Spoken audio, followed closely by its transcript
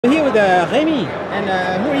here with REMI, and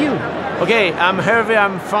who are you? Okay, I'm Hervé,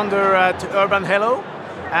 I'm founder at UrbanHello,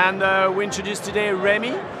 and we introduced today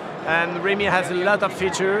REMI, and REMI has a lot of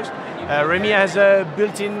features. REMI has a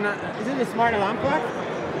built-in... Is it a smart alarm clock?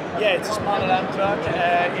 Yeah, it's a smart alarm clock. It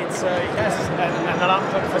has an alarm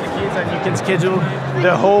clock for the kids, and you can schedule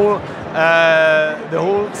the whole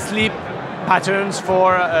sleep patterns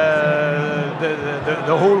for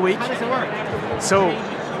the whole week. How does it work? So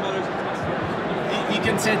you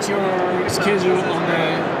can set your schedule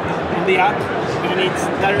on the app, and it's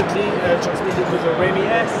directly transmitted to the REMI,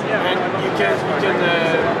 and you can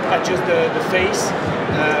adjust the face,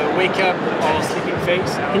 wake up or sleeping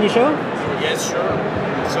face. Can you show? Yes, sure.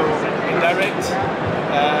 So in direct,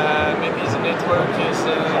 maybe the network is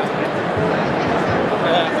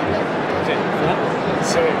okay.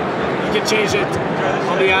 So you can change it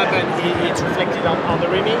on the app, and it's reflected on the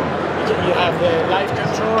REMI. You have the live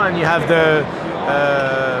control, and you have the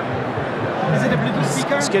is it a Bluetooth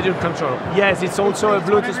speaker? Schedule control. Yes, it's also a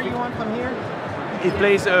Bluetooth speaker. You want from here? It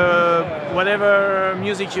plays whatever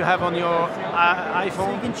music you have on your iPhone.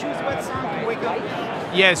 So you can choose what song to wake up with?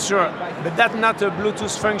 Yes, sure. But that's not a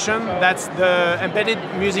Bluetooth function. That's the embedded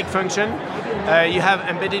music function. You have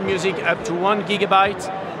embedded music up to 1 gigabyte,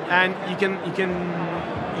 and you can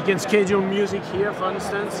schedule music here. For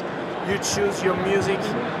instance, you choose your music,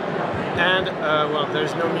 and well,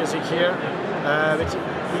 there's no music here, but you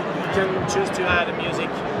can choose to add a music.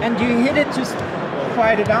 And do you hit it to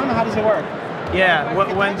quiet it down? How does it work? Yeah,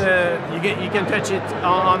 when you can touch it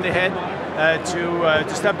on the head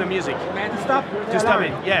to stop the music. To stop? To stop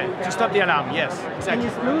it, yeah. To stop the alarm, yes. Exactly. Can you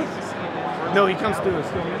snooze? No, you can't snooze.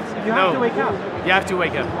 You have to wake up. You have to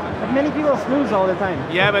wake up. But many people snooze all the time.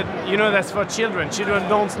 Yeah, but you know that's for children. Children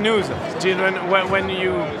don't snooze. Children, when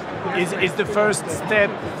you is the first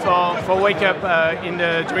step for wake up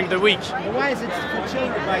during the week. But why is it for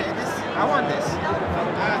children? Like this, I want this.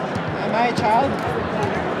 Am I a child?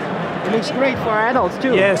 It looks great for adults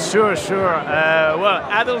too. Yes, sure. Well,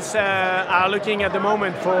 adults are looking at the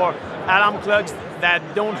moment for alarm clocks that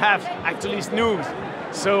don't have actually snooze.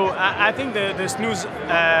 So I think the snooze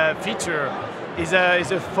feature is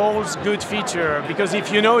a false good feature, because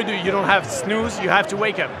if you know you don't have snooze, you have to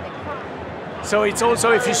wake up. So it's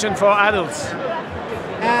also efficient for adults.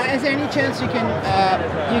 Is there any chance you can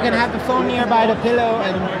have the phone nearby the pillow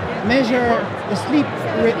and measure the sleep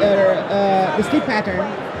pattern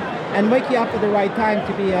and wake you up at the right time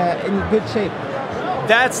to be in good shape?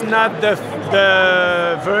 That's not the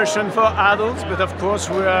version for adults, but of course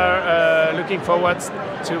we are looking forward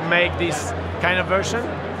to make this kind of version.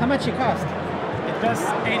 How much it cost? It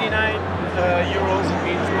costs 89 euros. It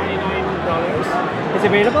means $99. Is it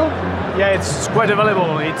available? Yeah, it's quite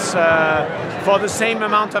available. It's for the same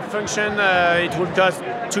amount of function, it will cost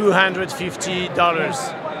 $250.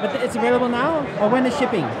 But it's available now, or when is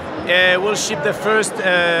shipping? We'll ship the first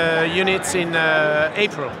units in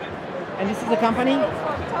April. And this is the company?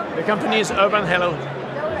 The company is UrbanHello.